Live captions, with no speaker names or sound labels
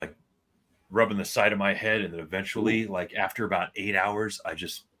rubbing the side of my head, and then eventually, like after about 8 hours, I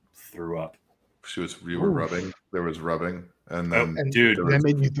just threw up. You were rubbing. There was rubbing, and then dude, that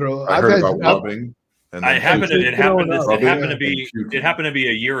made you throw. I heard about rubbing. And then it happened to be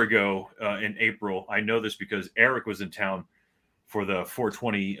a year ago in April. I know this because Eric was in town for the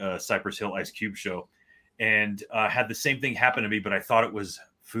 420 Cypress Hill Ice Cube show, and had the same thing happen to me, but I thought it was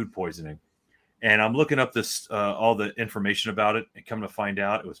food poisoning. And I'm looking up this all the information about it, and come to find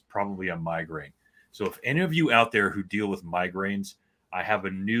out it was probably a migraine. So if any of you out there who deal with migraines, I have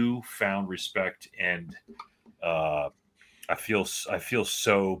a newfound respect, and I feel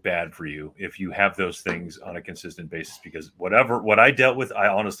so bad for you if you have those things on a consistent basis, because what I dealt with, I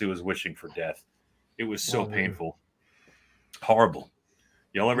honestly was wishing for death. It was so painful, horrible.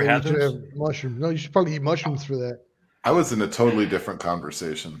 Y'all ever had those? Mushrooms? No, you should probably eat mushrooms for that. I was in a totally different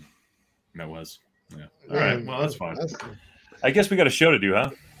conversation. That was, yeah. All right, well, that's fine. I guess we got a show to do, huh?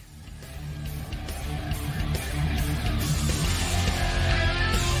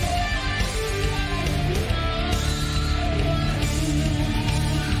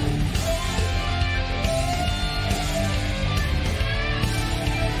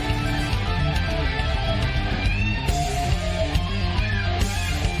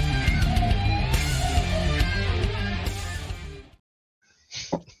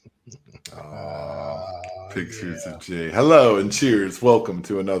 Pictures of Jay. Hello and cheers. Welcome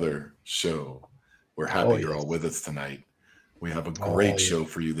to another show. We're happy you're all with us tonight. We have a great show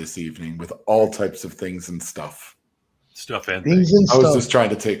for you this evening with all types of things and stuff. And things. I was just trying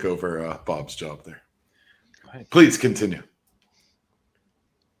to take over Bob's job there. Please continue.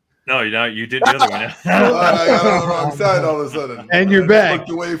 No, you did the other one. I got on the wrong side all of a sudden. And you're back.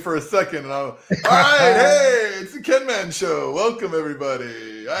 Looked away for a second, and all right, hey, it's the Ken Man Show. Welcome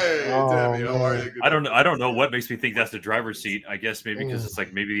everybody. Hey, Tammy, how are you? I don't know what makes me think that's the driver's seat. I guess maybe because it's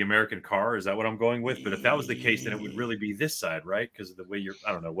like maybe the American car. Is that what I'm going with? But if that was the case, then it would really be this side, right? Because of the way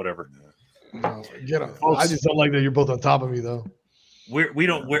I don't know, whatever. No, get up. I just don't like that you're both on top of me, though.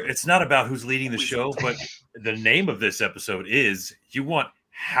 It's not about who's leading the show, but the name of this episode is "You Want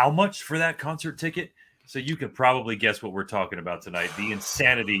How Much for That Concert Ticket?" So you can probably guess what we're talking about tonight: the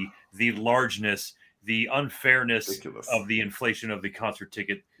insanity, the largeness, the unfairness of the inflation of the concert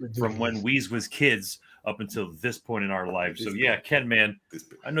ticket from when we was kids up until this point in our lives. So yeah, Ken, man,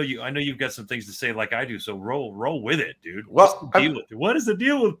 I know you've got some things to say like I do. So roll with it, dude. What is the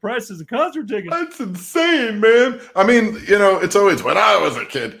deal with prices of concert tickets? That's insane, man. I mean, it's always when I was a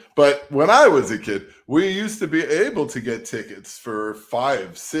kid, but when I was a kid, we used to be able to get tickets for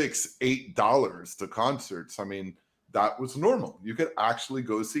 $5, $6, $8 to concerts. I mean, that was normal. You could actually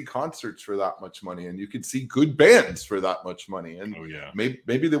go see concerts for that much money, and you could see good bands for that much money. And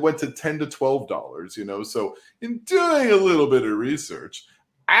maybe they went to $10 to $12, So in doing a little bit of research,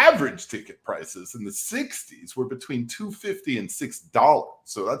 average ticket prices in the 60s were between $2.50 and $6.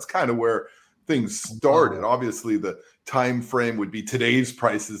 So that's kind of where things started. Obviously, the time frame would be today's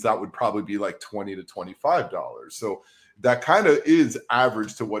prices. That would probably be like $20 to $25. So that kind of is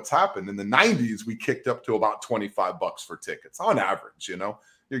average to what's happened. In the 90s, we kicked up to about $25 for tickets on average.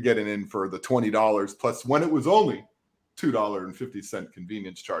 You're getting in for the $20 plus when it was only $2.50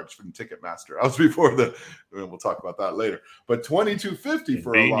 convenience charge from Ticketmaster. I was before we'll talk about that later. But $22.50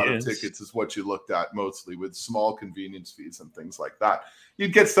 for a lot of tickets is what you looked at mostly, with small convenience fees and things like that.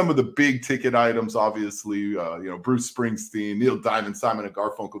 You'd get some of the big ticket items, obviously, Bruce Springsteen, Neil Diamond, Simon and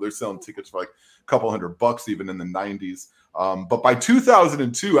Garfunkel. They're selling tickets for like a couple $100 even in the 90s. But by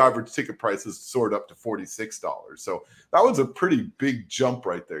 2002, average ticket prices soared up to $46. So that was a pretty big jump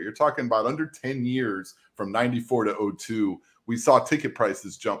right there. You're talking about under 10 years from 94 to 02. We saw ticket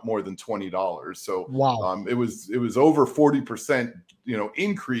prices jump more than $20. So wow. It was over 40%,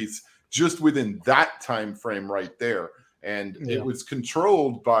 increase just within that time frame right there. And it was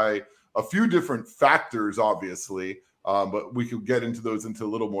controlled by a few different factors, obviously. But we could get into those into a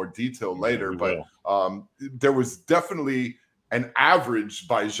little more detail later. But there was definitely an average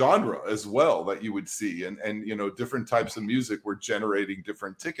by genre as well that you would see. And different types of music were generating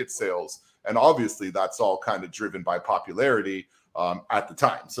different ticket sales. And obviously that's all kind of driven by popularity at the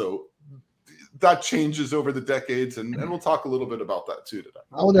time. So that changes over the decades. And we'll talk a little bit about that too today.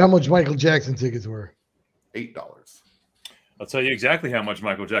 I wonder how much Michael Jackson tickets were. $8. I'll tell you exactly how much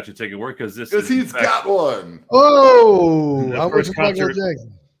Michael Jackson ticket worth because he's got one. Oh, how much Michael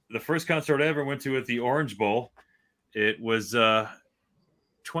Jackson? The first concert I ever went to at the Orange Bowl, it was $28.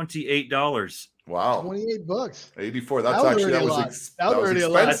 Wow, $28. 84. That was expensive. That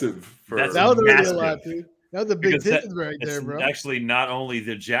was already a lot, dude. That was a big ticket right there, bro. Actually, not only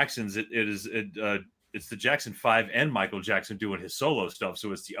the Jacksons, it is it's the Jackson 5 and Michael Jackson doing his solo stuff.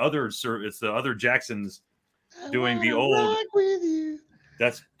 So it's the other Jacksons doing the old. Rock with you.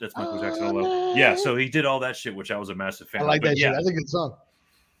 That's Michael Jackson alone. Yeah, so he did all that shit, which I was a massive fan I like of. that shit. That's a good song.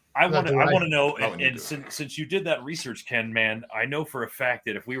 I want to know, Not when you and do it. since you did that research, Ken, man, I know for a fact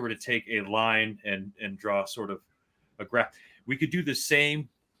that if we were to take a line and draw sort of a graph, we could do the same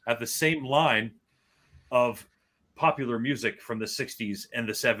line of popular music from the 60s and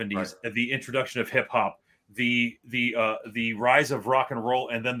the 70s, Right. the introduction of hip hop, the rise of rock and roll,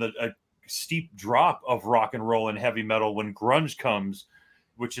 and then the steep drop of rock and roll and heavy metal when grunge comes,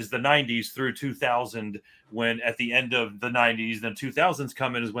 which is the 90s through 2000, when at the end of the 90s, then 2000s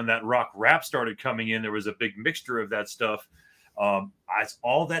come in is when that rock rap started coming in. There was a big mixture of that stuff.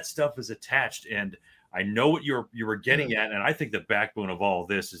 All that stuff is attached, and I know what you were getting at, and I think the backbone of all of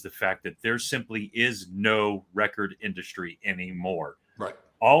this is the fact that there simply is no record industry anymore. Right.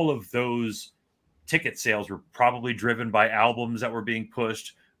 All of those ticket sales were probably driven by albums that were being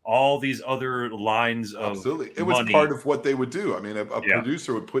pushed. All these other lines of Absolutely. It was money. part of what they would do. I mean, a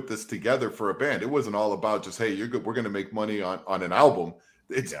producer would put this together for a band. It wasn't all about just, hey, you're good, we're going to make money on an album.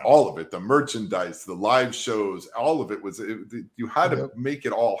 It's all of it. The merchandise, the live shows, all of it was, you had to make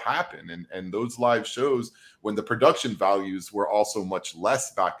it all happen. And those live shows, when the production values were also much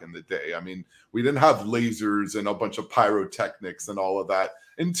less back in the day. I mean, we didn't have lasers and a bunch of pyrotechnics and all of that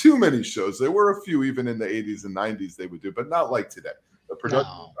in too many shows. There were a few even in the 80s and 90s they would do, but not like today. The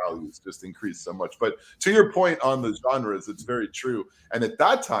production values just increased so much. But to your point on the genres, it's very true. And at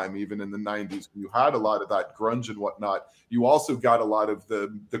that time, even in the 90s, you had a lot of that grunge and whatnot. You also got a lot of the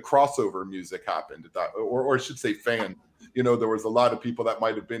crossover music happened at that, or I should say fan. You know, there was a lot of people that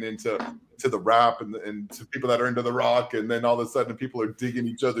might have been into the rap and to people that are into the rock. And then all of a sudden people are digging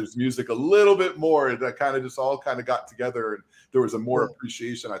each other's music a little bit more. That kind of just all kind of got together. And there was a more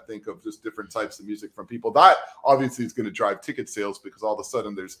appreciation, I think, of just different types of music from people. That obviously is going to drive ticket sales because all of a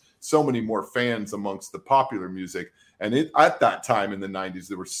sudden there's so many more fans amongst the popular music. And at that time in the 90s,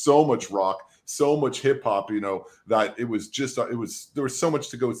 there was so much rock, so much hip hop, you know, that there was so much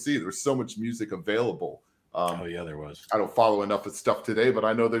to go see. There was so much music available. There was. I don't follow enough of stuff today, but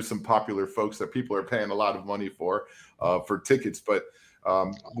I know there's some popular folks that people are paying a lot of money for tickets. But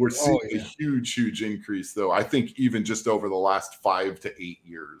we're seeing a huge increase, though. I think even just over the last 5 to 8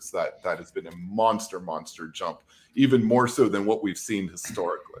 years, that has been a monster jump, even more so than what we've seen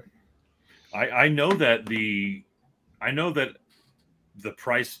historically. I know that the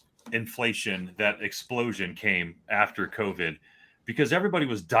price inflation, that explosion came after COVID, because everybody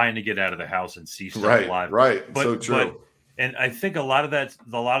was dying to get out of the house and see stuff live. Right. But, so true. And I think a lot of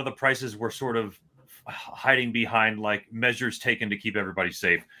the prices were sort of hiding behind like measures taken to keep everybody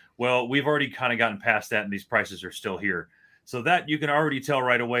safe. Well, we've already kind of gotten past that, and these prices are still here. So that you can already tell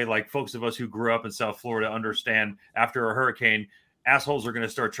right away, like folks of us who grew up in South Florida understand after a hurricane, assholes are going to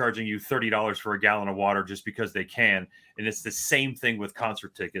start charging you $30 for a gallon of water just because they can. And it's the same thing with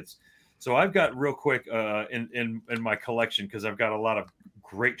concert tickets. So I've got real quick in my collection, because I've got a lot of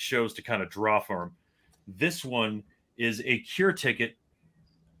great shows to kind of draw from. This one is a Cure ticket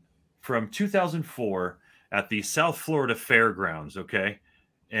from 2004 at the South Florida Fairgrounds. Okay.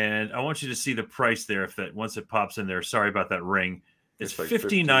 And I want you to see the price there. Once it pops in there, sorry about that ring. It's like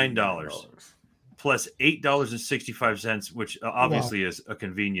 $59 plus $8.65, which obviously is a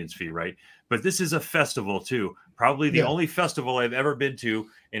convenience fee, right? But this is a festival too. Probably the only festival I've ever been to,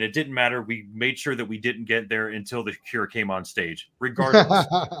 and it didn't matter. We made sure that we didn't get there until the Cure came on stage. Regardless,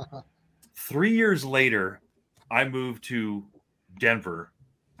 3 years later, I moved to Denver,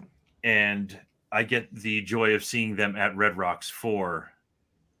 and I get the joy of seeing them at Red Rocks for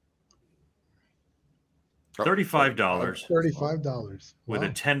 $35. $35 with a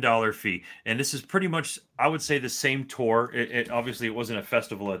 $10 fee. And this is pretty much, I would say, the same tour. It obviously it wasn't a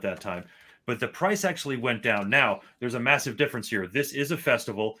festival at that time, but the price actually went down. Now there's a massive difference here. This is a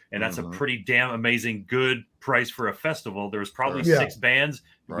festival, and that's a pretty damn amazing good price for a festival. There was probably 6 bands.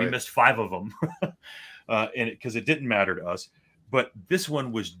 We missed 5 of them because it didn't matter to us. But this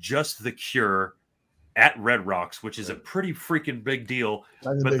one was just the Cure at Red Rocks, which is a pretty freaking big deal.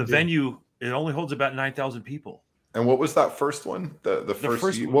 But the venue, it only holds about 9,000 people. And what was that first one? The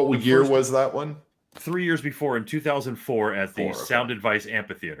first year, what year was that one? 3 years before, in 2004, at the Sound Advice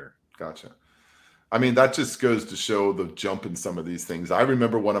Amphitheater. Gotcha. I mean, that just goes to show the jump in some of these things. I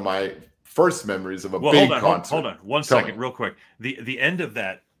remember one of my first memories of a big concert. Hold on, 1 second, real quick. The end of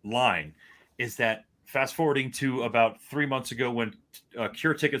that line is that, fast forwarding to about 3 months ago, when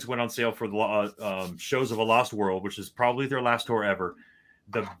Cure tickets went on sale for the Shows of a Lost World, which is probably their last tour ever.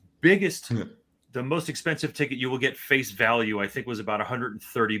 The biggest, the most expensive ticket you will get face value, I think, was about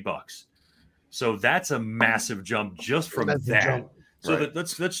 $130. So that's a massive jump just from that. So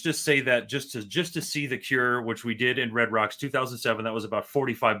let's just say that just to see The Cure, which we did in Red Rocks 2007, that was about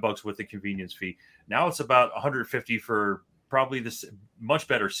 $45 with the convenience fee. Now it's about $150 for probably this much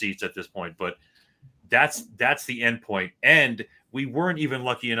better seats at this point, but that's the end point. And we weren't even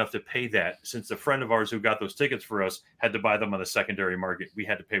lucky enough to pay that, since a friend of ours who got those tickets for us had to buy them on the secondary market. We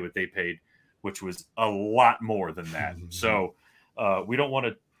had to pay what they paid, which was a lot more than that. So we don't want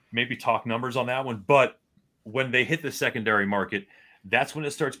to maybe talk numbers on that one, but when they hit the secondary market, that's when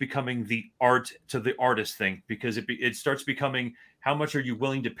it starts becoming the art to the artist thing, because it starts becoming, how much are you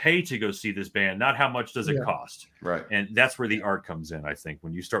willing to pay to go see this band, not how much does it cost. Right. And that's where the art comes in, I think,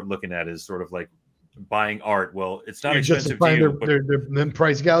 when you start looking at it as sort of like buying art. Well, it's not expensive to you, but they're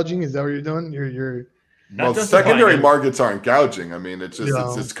price gouging. Is that what you're doing? You're well, secondary markets aren't gouging. I mean, it's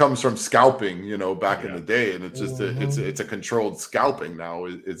just it comes from scalping, back in the day, and it's just it's a controlled scalping now.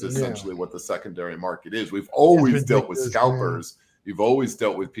 Is essentially what the secondary market is. We've always dealt with scalpers. Man. You've always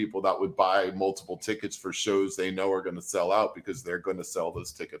dealt with people that would buy multiple tickets for shows they know are going to sell out, because they're going to sell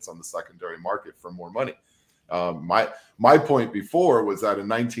those tickets on the secondary market for more money. My point before was that in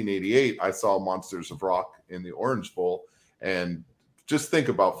 1988, I saw Monsters of Rock in the Orange Bowl, and just think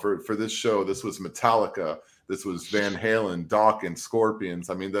about for this show, this was Metallica, this was Van Halen, Dawkins,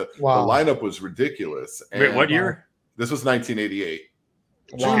 Scorpions. I mean, the lineup was ridiculous. And wait, what year? This was 1988.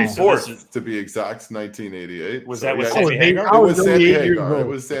 Wow. June 4th, to be exact, 1988. Was that with Sammy Hagar? I was only 8 years old. It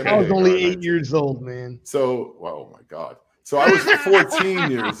was Sammy I was Hagar, only 8 years old, man. So, oh my God. So I was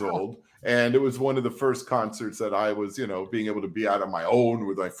 14 years old, and it was one of the first concerts that I was, being able to be out on my own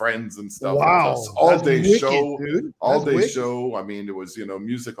with my friends and stuff. Wow. All day show, dude. All day show. I mean, it was,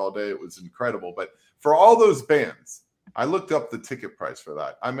 music all day. It was incredible. But for all those bands, I looked up the ticket price for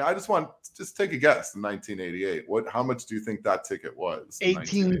that. I mean, I just take a guess. In 1988, how much do you think that ticket was?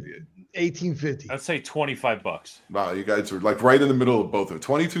 $18.50. I'd say $25. Wow, you guys were like right in the middle of both of it.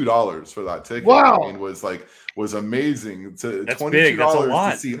 $22 for that ticket. Wow, I mean, was amazing. That's $22 That's a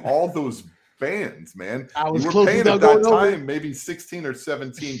lot to see all those bands, man. You were paying at that time maybe 16 or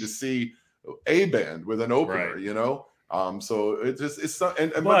 17 to see a band with an opener, So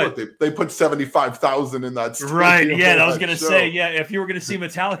look, they put 75,000 in that stadium. Right. Yeah, I was gonna say, if you were gonna see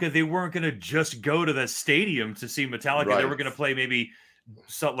Metallica, they weren't gonna just go to the stadium to see Metallica. Right. They were gonna play maybe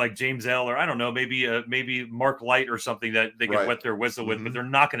something like James L, or I don't know, maybe Mark Light or something that they could wet their whistle with, but they're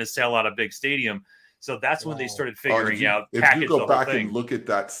not gonna sell out a big stadium. So that's when they started figuring out. If you go back and look at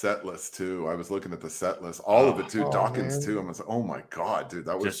that set list too, I was looking at the set list, all of it too, Dawkins too. I was like, oh my God, dude,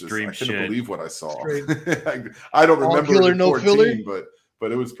 that was just I couldn't believe what I saw. I don't remember killer, no 14, filler.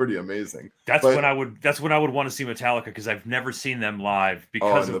 but it was pretty amazing. That's when I would want to see Metallica, because I've never seen them live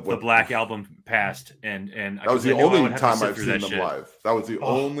because of the Black Album passed, and that was the only time I've seen them live. That was the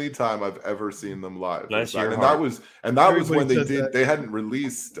only time I've ever seen them live. That was when they hadn't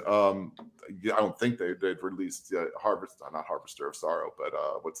released. I don't think they'd released not Harvester of Sorrow, but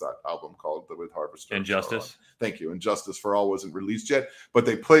what's that album called with Harvester? Injustice. Thank you. Injustice for All wasn't released yet, but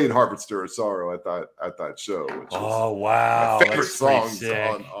they played Harvester of Sorrow at that show. Which wow! My favorite songs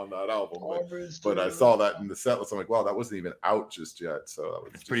on that album. But I saw that in the set list. I'm like, wow, that wasn't even out just yet. So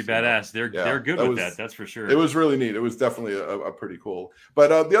it's pretty badass. They're good with that. That's for sure. It was really neat. It was definitely a pretty cool.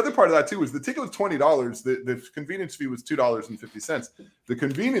 But the other part of that too was the ticket was $20. The convenience fee was $2.50. The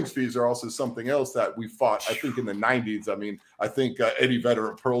convenience fees are also something else that we fought, I think, in the 90s. I mean, I think Eddie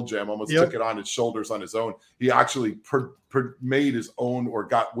Vedder of Pearl Jam almost took it on his shoulders on his own. He actually made his own, or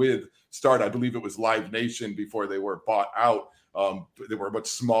got with I believe it was Live Nation before they were bought out. They were a much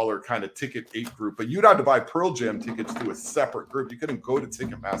smaller kind of ticket 8 group, but you'd have to buy Pearl Jam tickets through a separate group. You couldn't go to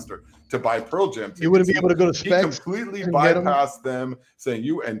Ticketmaster to buy Pearl Jam tickets. You wouldn't be able to go to Specs. He completely bypassed them, saying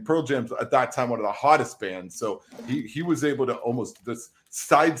and Pearl Jam's at that time one of the hottest bands. So he was able to almost just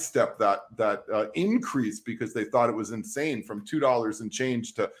sidestep that increase, because they thought it was insane, from $2 and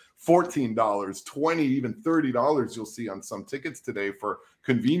change to $14, $20, even $30 you'll see on some tickets today for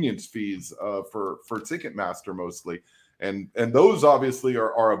convenience fees for Ticketmaster mostly. And those obviously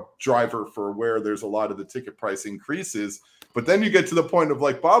are a driver for where there's a lot of the ticket price increases. But then you get to the point of,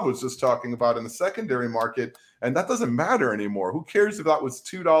 like Bob was just talking about, in the secondary market, and that doesn't matter anymore. Who cares if that was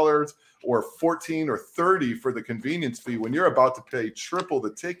 $2 or $14 or $30 for the convenience fee, when you're about to pay triple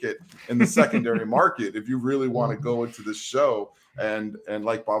the ticket in the secondary market if you really want to go into this show. And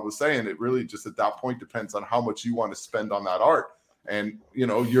like Bob was saying, it really just at that point depends on how much you want to spend on that art. And,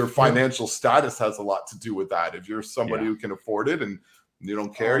 your financial status has a lot to do with that. If you're somebody who can afford it and you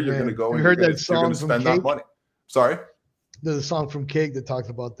don't care, you're going to go and you're going to spend that money. Sorry? There's a song from Cake that talks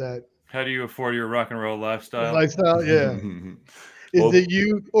about that. How do you afford your rock and roll lifestyle? Yeah. Is it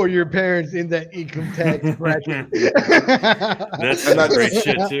you or your parents in that income tax bracket? That's great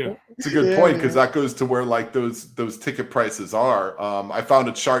shit too. It's a good point because that goes to where like those ticket prices are. I found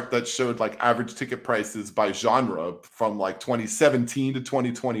a chart that showed like average ticket prices by genre from like 2017 to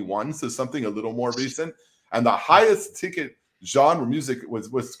 2021, so something a little more recent. And the highest ticket genre music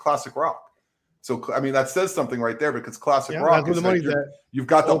was classic rock. So I mean that says something right there because classic rock is like you've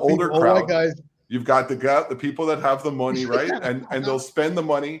got the older crowd, guys. You've got the people that have the money, right? and they'll spend the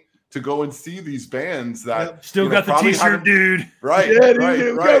money to go and see these bands that still got the t-shirt, dude. Right, yeah,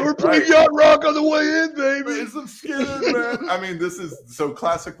 right. We're playing yacht rock on the way in, baby. It's some skin, man. I mean, this is so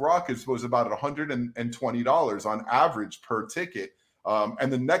classic rock was about $120 on average per ticket.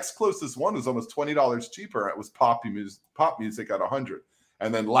 And the next closest one was almost $20 cheaper. It was pop music at $100.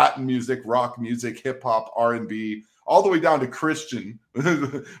 And then Latin music, rock music, hip hop, R&B, all the way down to Christian for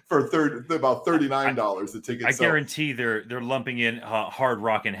about $39 a ticket. I guarantee they're lumping in hard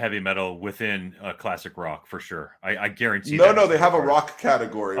rock and heavy metal within classic rock for sure. I guarantee. No, they have a rock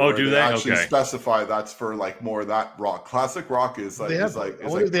category. Oh, do they? Actually specify that's for like more of that rock. Classic rock is like it's like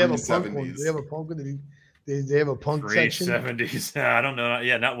they have a punk one. They have a punk. They have a punk section. 70s. I don't know.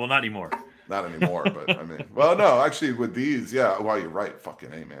 Yeah, not anymore. Not anymore, but I mean, well, no, actually, with these, yeah. Well, you're right.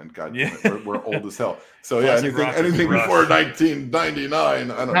 Fucking A, man. God, yeah. We're old as hell. So yeah, anything before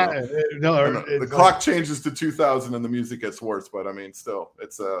 1999, I don't know. The clock changes to 2000 and the music gets worse. But I mean, still,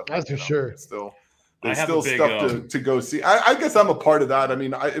 it's that's for sure. It's still, there's still stuff to go see. I guess I'm a part of that. I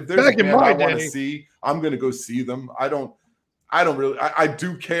mean, if there's a band I want to see, I'm going to go see them. I don't really, I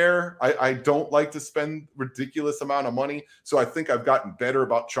do care. I don't like to spend ridiculous amount of money. So I think I've gotten better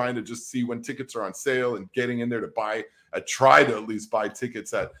about trying to just see when tickets are on sale and getting in there to try to at least buy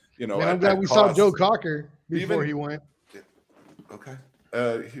tickets at, Man, I'm glad we saw Joe Cocker before he went. Okay.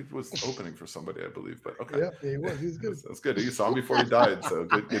 He was opening for somebody, I believe, but okay. Yeah, he was. He was good. That's good. You saw him before he died, so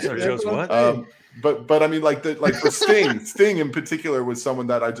good. Joe's what? But I mean, like for Sting in particular was someone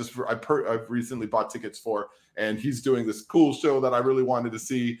that I've recently bought tickets for, and he's doing this cool show that I really wanted to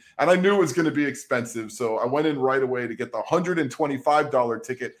see, and I knew it was going to be expensive, so I went in right away to get the $125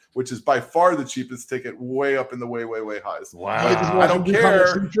 ticket, which is by far the cheapest ticket, way up in the way highs. Wow! I don't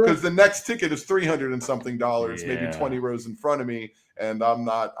care because the next ticket is $300 and something, maybe 20 rows in front of me. And I'm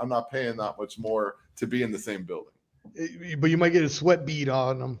not paying that much more to be in the same building. But you might get a sweat bead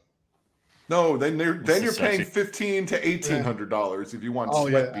on them. No, then you're paying $1,500 to $1,800 if you want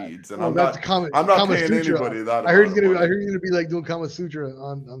sweat beads, and I'm not paying anybody that. I heard you're gonna be like doing Kama Sutra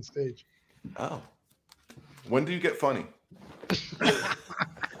on stage. Oh, when do you get funny?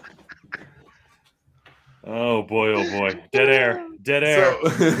 Oh boy, dead air. I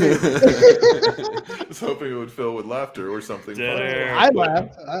was hoping it would fill with laughter or something. Dead air. I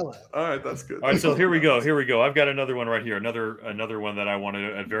laughed. All right, that's good. All right, so here we go. I've got another one right here. Another one that I want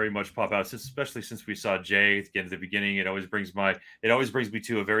to very much pop out, especially since we saw Jay again at the beginning. It always brings me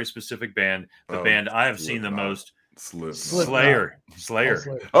to a very specific band. The band I have seen the most. Slayer.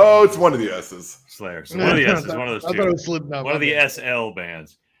 Oh, it's one of the S's. Slayer. So one of the S's. One of those two. I thought it was Slipknot. One of the SL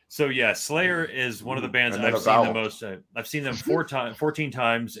bands. So yeah, Slayer is one of the bands I've seen the most. I've seen them 14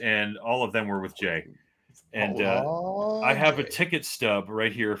 times, and all of them were with Jay. And I have a ticket stub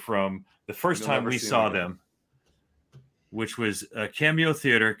right here from the first time we saw them, which was a Cameo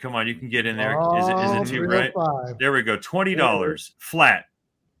Theater. Come on, you can get in there. Is it too right? There we go. $20 flat.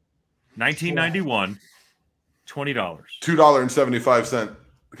 1991. $20. $2.75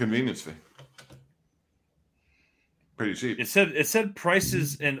 convenience fee. Pretty cheap. It said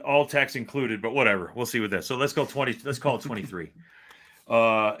prices and all tax included, but whatever. We'll see with that. So let's go 20. Let's call it 23.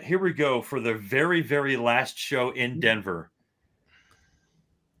 Here we go for the very, very last show in Denver.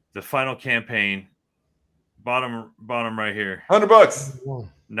 The final campaign. Bottom right here. $100.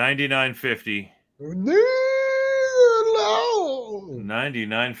 $99.50. No.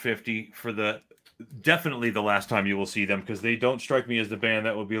 $99.50 for definitely the last time you will see them, because they don't strike me as the band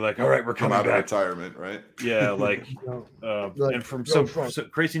that will be like, all right, we're coming out back. of retirement, right? Yeah, like and from some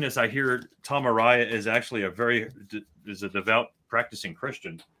craziness, I hear Tom Araya is actually a devout practicing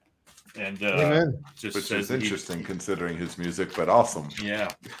Christian, and which is interesting considering his music, but awesome. Yeah,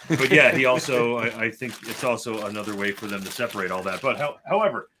 but yeah, he also I think it's also another way for them to separate all that. But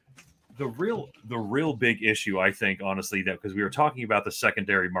however, the real big issue, I think, honestly, that because we were talking about the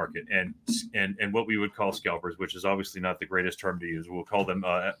secondary market and what we would call scalpers, which is obviously not the greatest term to use. We'll call them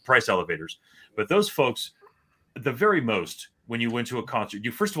price elevators. But those folks, the very most, when you went to a concert,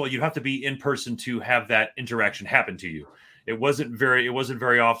 first of all, you have to be in person to have that interaction happen to you. It wasn't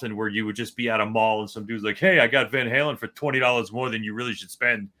very often where you would just be at a mall and some dude's like, hey, I got Van Halen for $20 more than you really should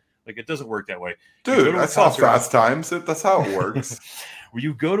spend Like, it doesn't work that way. Dude, I saw Fast Times. That's how it works. Where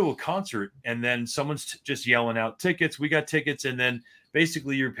you go to a concert and then someone's just yelling out tickets. We got tickets. And then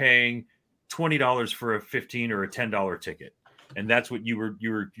basically you're paying $20 for a $15 or a $10 ticket. And that's what you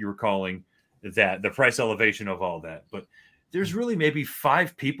were calling that, the price elevation of all that. But there's really maybe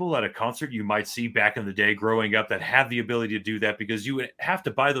 5 people at a concert you might see back in the day growing up that have the ability to do that, because you would have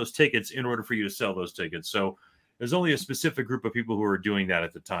to buy those tickets in order for you to sell those tickets. So there's only a specific group of people who were doing that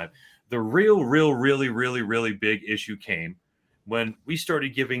at the time. The really big issue came when we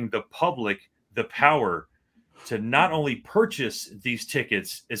started giving the public the power to not only purchase these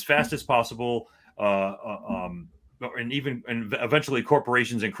tickets as fast as possible, and eventually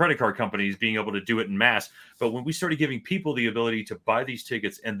corporations and credit card companies being able to do it in mass. But when we started giving people the ability to buy these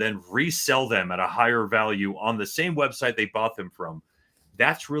tickets and then resell them at a higher value on the same website they bought them from,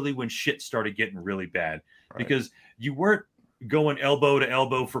 that's really when shit started getting really bad. Right. Because you weren't going elbow to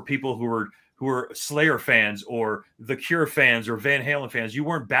elbow for people who were Slayer fans or The Cure fans or Van Halen fans. You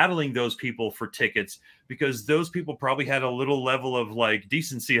weren't battling those people for tickets, because those people probably had a little level of like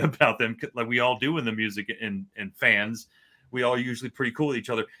decency about them, like we all do in the music and fans. We all usually pretty cool with each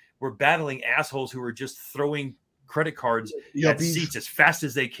other. We're battling assholes who are just throwing credit cards at seats as fast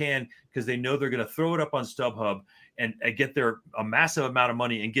as they can, because they know they're going to throw it up on StubHub and get a massive amount of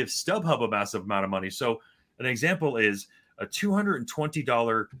money and give StubHub a massive amount of money. So an example is a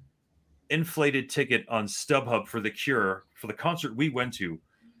 $220 inflated ticket on StubHub for The Cure for the concert we went to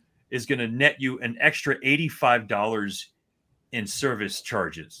is going to net you an extra $85 in service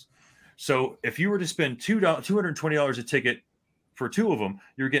charges. So if you were to spend $220 a ticket for 2 of them,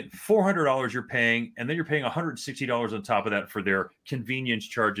 you're getting $400 you're paying, and then you're paying $160 on top of that for their convenience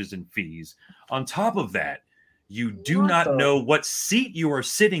charges and fees. On top of that, you do not know what seat you are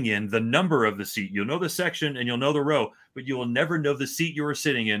sitting in, the number of the seat. You'll know the section and you'll know the row, but you will never know the seat you are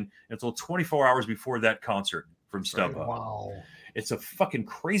sitting in until 24 hours before that concert from StubHub. Wow. It's a fucking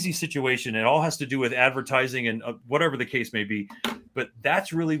crazy situation. It all has to do with advertising and whatever the case may be. But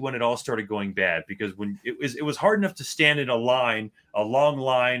that's really when it all started going bad, because when it was hard enough to stand in a long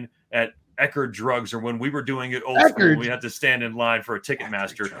line at Eckerd Drugs, or when we were doing it old school, we had to stand in line for a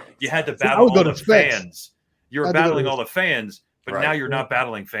Ticketmaster. You had to battle all the fans. You're battling all the fans, but now you're not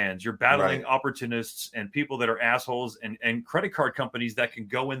battling fans. You're battling opportunists and people that are assholes, and credit card companies that can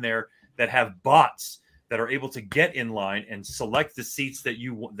go in there that have bots that are able to get in line and select the seats that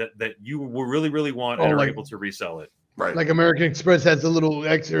you will really want and are able to resell it. Right. Like American Express has a little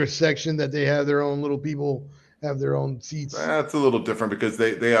extra section that they have their own little people have their own seats. That's a little different, because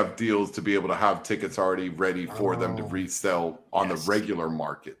they have deals to be able to have tickets already ready for them to resell on the regular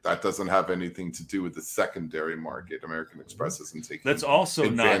market. That doesn't have anything to do with the secondary market. American Express isn't taking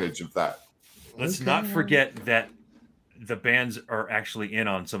advantage of that. Let's not forget that the bands are actually in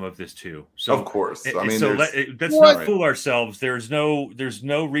on some of this too. So of course, I mean, let's not fool ourselves. There's no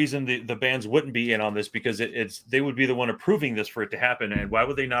reason the bands wouldn't be in on this, because they would be the one approving this for it to happen. And why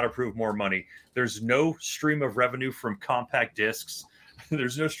would they not approve more money? There's no stream of revenue from compact discs.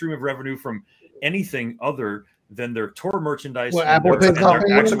 There's no stream of revenue from anything other than their tour merchandise. Well, Apple pays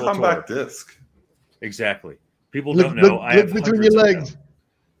their actual compact disc. Exactly. People don't know. I have between your legs.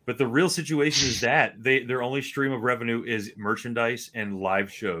 But the real situation is that their only stream of revenue is merchandise and live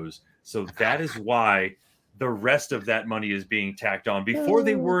shows. So that is why the rest of that money is being tacked on. Before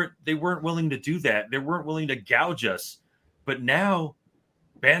they weren't willing to do that. They weren't willing to gouge us. But now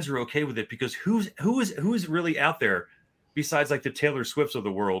bands are okay with it, because who is really out there besides like the Taylor Swifts of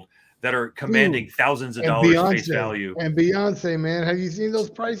the world that are commanding thousands of dollars face value? And Beyonce, man, have you seen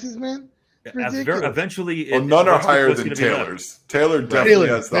those prices, man? Eventually, none are higher than Taylor's. Taylor definitely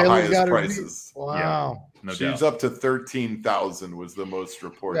has the highest prices. Wow, no She's up to 13,000 was the most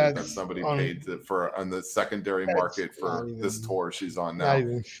reported that somebody paid for on the secondary market for this tour she's on now. Not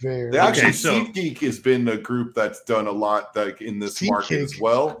even fair. SeatGeek has been a group that's done a lot in this market as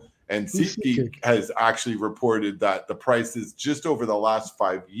well. And SeatGeek has actually reported that the prices just over the last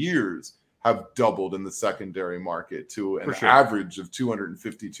 5 years have doubled in the secondary market to an average of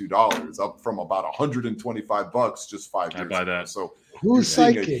 $252, up from about $125 just 5 years ago. So you're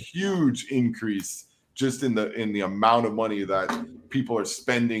seeing a huge increase just in the amount of money that people are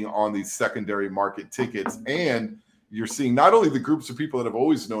spending on these secondary market tickets. And you're seeing not only the groups of people that have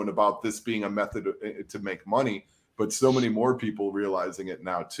always known about this being a method to make money, but so many more people realizing it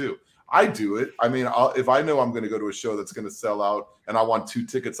now too. I do it. I mean, if I know I'm going to go to a show that's going to sell out and I want 2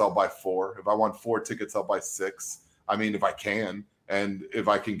 tickets, I'll buy 4. If I want 4 tickets, I'll buy 6. I mean, if I can, and if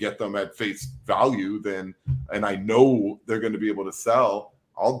I can get them at face value, then, and I know they're going to be able to sell,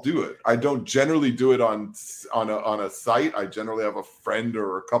 I'll do it. I don't generally do it on a site. I generally have a friend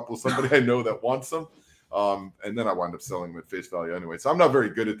or a couple, somebody I know that wants them. And then I wind up selling them at face value anyway. So I'm not very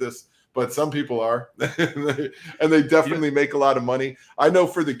good at this, but some people are, and they definitely make a lot of money. I know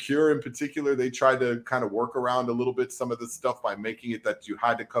for the Cure in particular, they tried to kind of work around a little bit some of this stuff by making it that you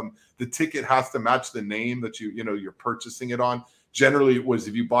had to come. The ticket has to match the name that you're purchasing it on. Generally, it was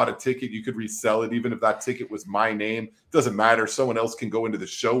if you bought a ticket, you could resell it, even if that ticket was my name. It doesn't matter. Someone else can go into the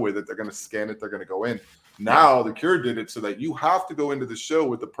show with it. They're going to scan it. They're going to go in. Now the Cure did it so that you have to go into the show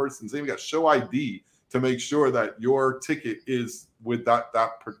with the person's name. You got show ID to make sure that your ticket is with that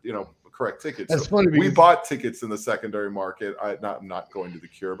correct ticket. That's so funny. We bought tickets in the secondary market. I'm not going to the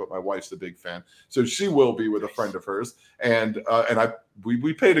Cure, but my wife's a big fan, so she will be with a friend of hers, and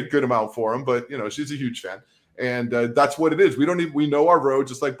we paid a good amount for them, but she's a huge fan, and that's what it is. We know our row,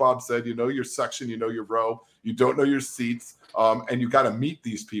 just like Bob said. You know your section, you know your row. You don't know your seats, and you got to meet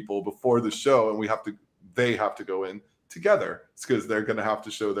these people before the show, and they have to go in together. It's because they're going to have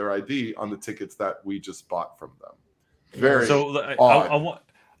to show their ID on the tickets that we just bought from them. Very odd.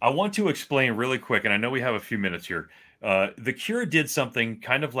 I want to explain really quick, and I know we have a few minutes here. The Cure did something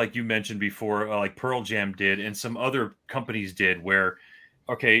kind of like you mentioned before, like Pearl Jam did, and some other companies did, where,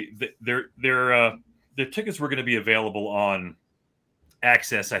 their tickets were going to be available on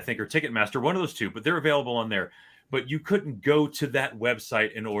Access, I think, or Ticketmaster, one of those two, but they're available on there. But you couldn't go to that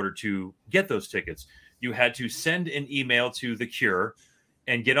website in order to get those tickets. You had to send an email to the Cure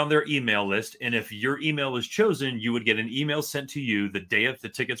and get on their email list. And if your email was chosen, you would get an email sent to you the day of the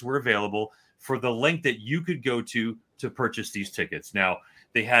tickets were available for the link that you could go to purchase these tickets. Now,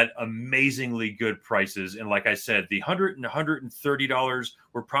 they had amazingly good prices. And like I said, the $100 and $130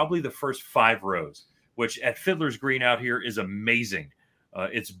 were probably the first 5 rows, which at Fiddler's Green out here is amazing.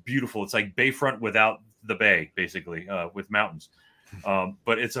 It's beautiful. It's like Bayfront without the bay, basically, with mountains.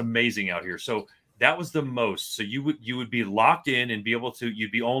 But it's amazing out here. So that was the most. So you would be locked in and be able to,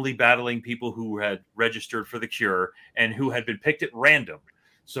 you'd be only battling people who had registered for the Cure and who had been picked at random.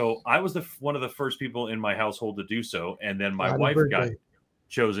 So I was one of the first people in my household to do so. And then my wife got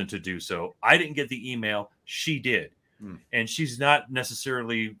chosen to do so. I didn't get the email. She did. And she's not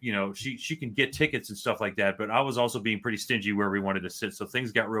necessarily, she can get tickets and stuff like that. But I was also being pretty stingy where we wanted to sit. So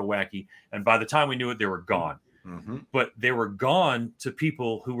things got real wacky. And by the time we knew it, they were gone. Mm-hmm. But they were gone to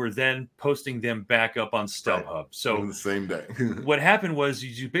people who were then posting them back up on StubHub. Right. So on the same day. What happened was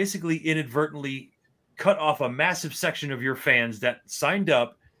you basically inadvertently cut off a massive section of your fans that signed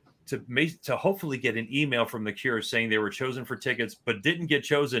up to hopefully get an email from the Cure saying they were chosen for tickets, but didn't get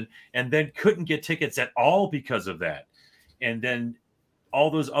chosen, and then couldn't get tickets at all because of that. And then all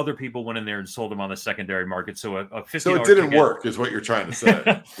those other people went in there and sold them on the secondary market. So a $50 So it didn't work, is what you're trying to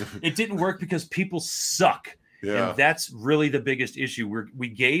say. It didn't work because people suck. Yeah. And that's really the biggest issue. We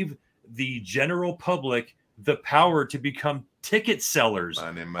gave the general public the power to become ticket sellers.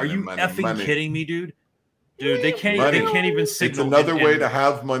 Are you effing kidding me, dude? Dude, they can't even signal. It's another way to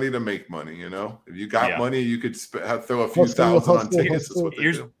have money to make money. If you got money, you could throw a few thousand on tickets. Is what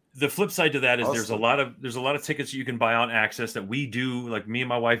they do. The flip side to that is there's a lot of tickets that you can buy on Access that we do. Like me and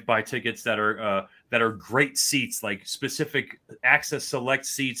my wife buy tickets that are great seats, like specific Access Select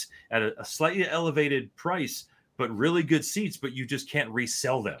seats at a slightly elevated price, but really good seats. But you just can't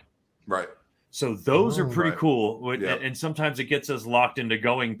resell them. Right. So those are pretty cool. Yep. And sometimes it gets us locked into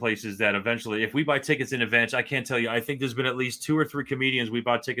going places that eventually, if we buy tickets in advance, I can't tell you, I think there's been at least 2 or 3 comedians we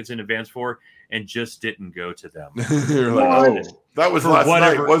bought tickets in advance for and just didn't go to them. You're like, that was last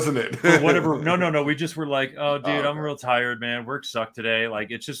night, wasn't it? For whatever. No. We just were like, oh, dude, I'm real tired, man. Work sucked today. Like,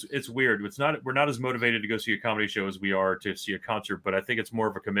 it's weird. We're not as motivated to go see a comedy show as we are to see a concert, but I think it's more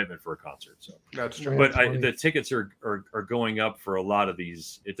of a commitment for a concert. So that's true. But the tickets are going up for a lot of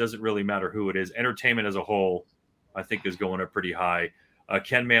these. It doesn't really matter who it is. Entertainment as a whole, I think, is going up pretty high.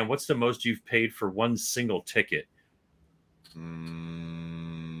 Ken, man, what's the most you've paid for one single ticket?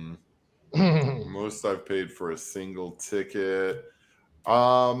 Most I've paid for a single ticket.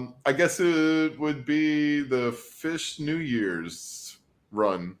 I guess it would be the Fish New Year's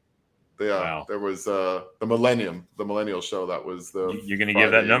run. Yeah, There was the millennial show. That was the. You're going to give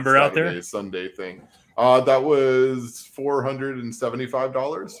that number out there? Sunday thing. That was $475.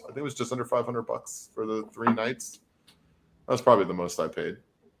 I think it was just under $500 for the 3 nights. That's probably the most I paid.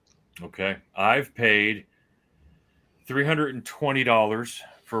 Okay, I've paid $320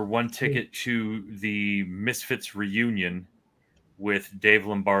 for one ticket to the Misfits reunion with Dave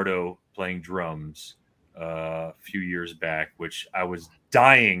Lombardo playing drums a few years back, which I was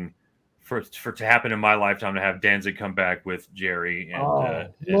dying for to happen in my lifetime, to have Danzig come back with Jerry and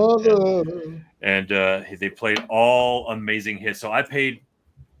they played all amazing hits. So I paid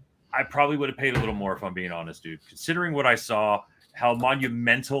I probably would have paid a little more if I'm being honest, dude. Considering what I saw, how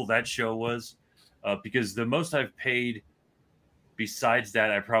monumental that show was, because the most I've paid besides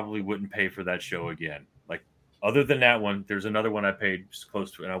that, I probably wouldn't pay for that show again. Like, other than that one, there's another one I paid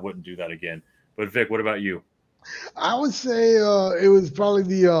close to, and I wouldn't do that again. But Vic, what about you? I would say it was probably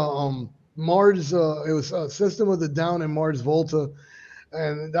the Mars. It was System of the Down and Mars Volta,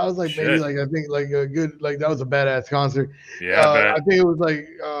 and that was like maybe Shit. like I think like a good like that was a badass concert. Yeah, I bet. I think it was like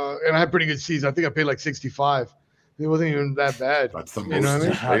and I had pretty good seats. I think I paid like 65. It wasn't even that bad. That's the You know most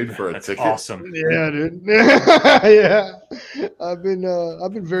what I you mean? paid for a That's ticket. awesome. Yeah, dude. Yeah, I've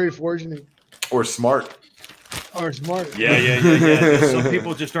been very fortunate Or smart. or smart. Yeah. Some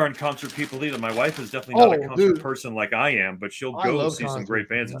people just aren't concert people either. My wife is definitely not a concert person like I am, but she'll I go love see some great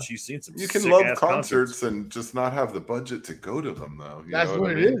bands, concerts, and she's seen some. You can sick-ass love concerts and just not have the budget to go to them, though. You That's know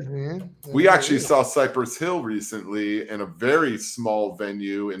what I it mean? is, man. We actually saw Cypress Hill recently in a very small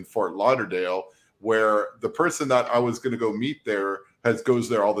venue in Fort Lauderdale, where the person that I was going to go meet there goes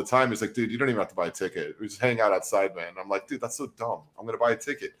there all the time. He's like, dude, you don't even have to buy a ticket. We just hang out outside, man. I'm like, dude, that's so dumb. I'm going to buy a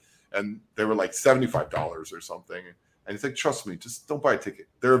ticket. And they were like $75 or something. And he's like, trust me, just don't buy a ticket.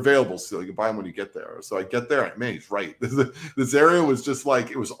 They're available still. You can buy them when you get there. So I get there, and man, he's right. This area was just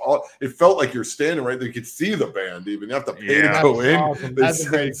like, it felt like you're standing right there. You could see the band even. You have to pay to go in. Awesome.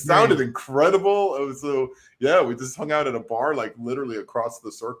 It sounded incredible. We just hung out at a bar, like literally across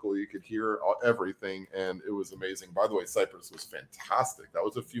the circle. You could hear everything, and it was amazing. By the way, Cypress was fantastic. That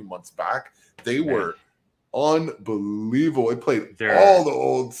was a few months back. They were unbelievable. It played all the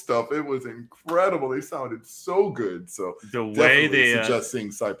old stuff. It was incredible. They sounded so good. So the way they suggest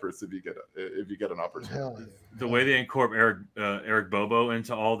seeing Cypress if you get an opportunity. The way they incorporate Eric Bobo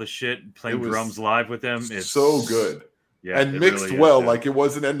into all the shit, playing drums live with them, is so good. Yeah, and mixed really well. Like it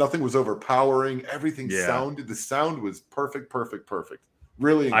wasn't, and nothing was overpowering. Everything sounded. The sound was perfect.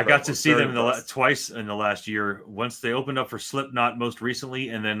 Really incredible. I got to see them twice in the last year. Once they opened up for Slipknot most recently,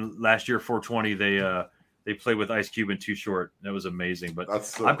 and then last year 420 they played with Ice Cube and Too Short. That was amazing. But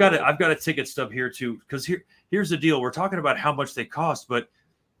I've got a ticket stub here too, because here's the deal. We're talking about how much they cost, but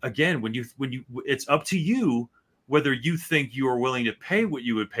again, when you it's up to you whether you think you are willing to pay what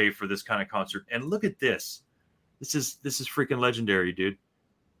you would pay for this kind of concert. And look at this. This is freaking legendary, dude.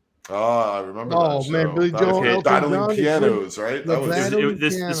 Oh, I remember. Oh man, Billy Joel, battling pianos, right?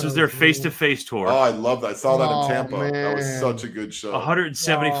 This was their face-to-face tour. Oh, I love that. I saw that in Tampa. Man. That was such a good show.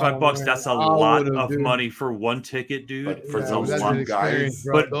 $175. That's a lot of money for one ticket, dude. But for those two guys,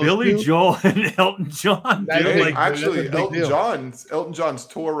 but Billy Joel and Elton John. Dude, actually, Elton John's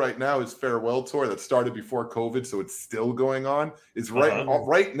tour right now, his farewell tour that started before COVID, so it's still going on. Is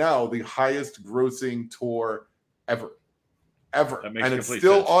right now the highest grossing tour ever. And it's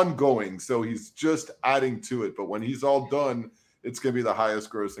still ongoing, so he's just adding to it. But when he's all done, it's going to be the highest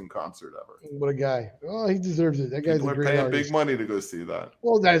grossing concert ever. What a guy. Oh, he deserves it. That guy's a great paying artist. big money to go see that.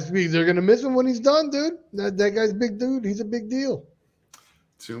 Well, that's because they're going to miss him when he's done, dude. That guy's a big dude. He's a big deal.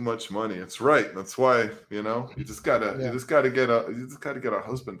 Too much money. It's right. That's why, you just gotta get a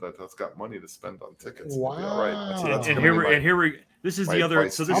husband that's got money to spend on tickets. Wow. All right. Here we this is the other.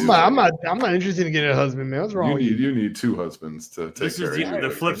 So this I'm not interested in getting a husband, man. What's wrong with you? You need two husbands to take this care is of you. The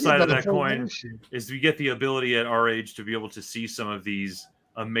flip side of that coin is we get the ability at our age to be able to see some of these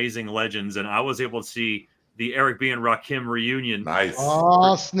amazing legends, and I was able to see the Eric B. and Rakim reunion. Nice.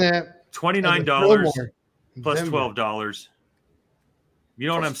 Oh snap! $29 plus $12. You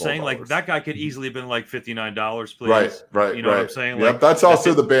know what I'm saying? Like that guy could easily have been like $59, please. Right. You know what I'm saying? Yep. That's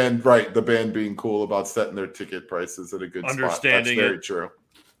also the band, right? The band being cool about setting their ticket prices at a good spot. That's very true.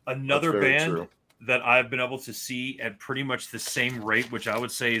 Another band that I've been able to see at pretty much the same rate, which I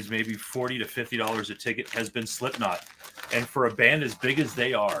would say is maybe $40 to $50 a ticket, has been Slipknot. And for a band as big as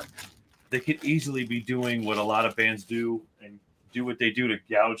they are, they could easily be doing what a lot of bands do and do what they do to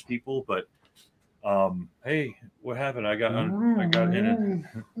gouge people, but hey, what happened? I got in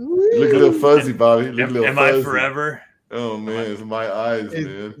it. Look a little fuzzy, Bobby. Am I forever? Oh man, it's my eyes,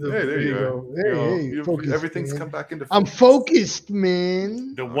 man. Hey, there you go. Focused, everything's man. come back into focus. I'm focused,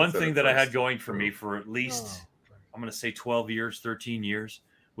 man. The one thing that I had going for me for at least, I'm going to say 12 years, 13 years,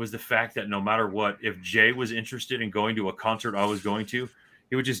 was the fact that no matter what, if Jay was interested in going to a concert I was going to,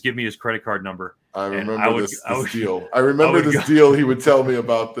 he would just give me his credit card number. I remember this deal. I remember this deal. He would tell me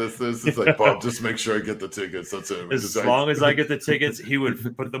about this. This is like, Bob, just make sure I get the tickets. That's it. As long as I get the tickets, he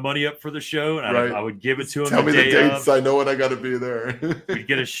would put the money up for the show, and I would give it to him. Tell me the dates. I know when I got to be there. We'd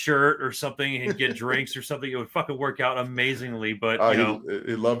get a shirt or something. He'd get drinks or something. It would fucking work out amazingly. But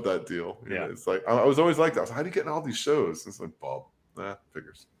he loved that deal. Yeah, it's like I was always like that. How do you get in all these shows? It's like, Bob,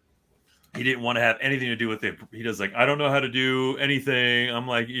 figures. he didn't want to have anything to do with it. He does like, I don't know how to do anything. I'm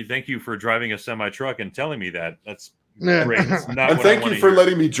like, thank you for driving a semi truck and telling me that. That's great. It's not and what thank I you for hear.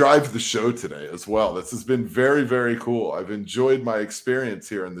 letting me drive the show today as well. This has been very, very cool. I've enjoyed my experience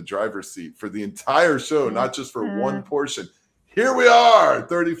here in the driver's seat for the entire show, not just for one portion. Here we are,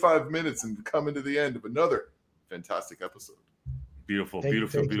 35 minutes and coming to the end of another fantastic episode. Beautiful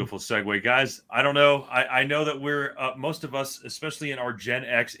segue, guys. I don't know. I know that we're most of us, especially in our Gen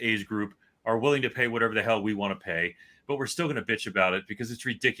X age group, are willing to pay whatever the hell we want to pay, but we're still going to bitch about it because it's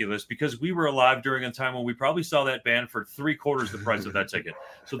ridiculous. Because we were alive during a time when we probably saw that band for 3/4 the price of that ticket.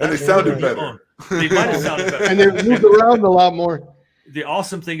 So and they sounded better. They might have sounded better, and they moved around a lot more. The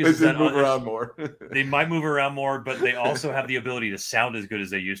awesome thing is that move around more. They might move around more, but they also have the ability to sound as good as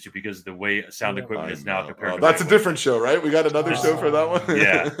they used to because of the way sound equipment is now compared to. That's a different show, right? We got another show for that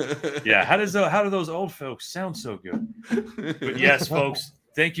one. Yeah. How do those old folks sound so good? But yes, folks,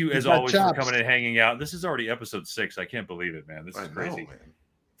 thank you as always for coming and hanging out. This is already episode 6. I can't believe it, man. This is crazy. Man.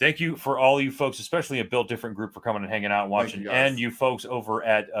 Thank you for all you folks, especially a Built Different group, for coming and hanging out and watching, and you folks over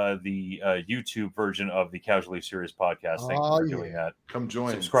at the YouTube version of the Casually Serious podcast. Thank you for doing that. Come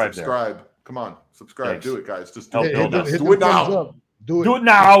join. Subscribe. Come on. Subscribe. Thanks. Do it, guys. Just do it. Do it now. Do it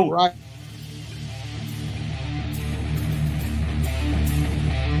now. Right.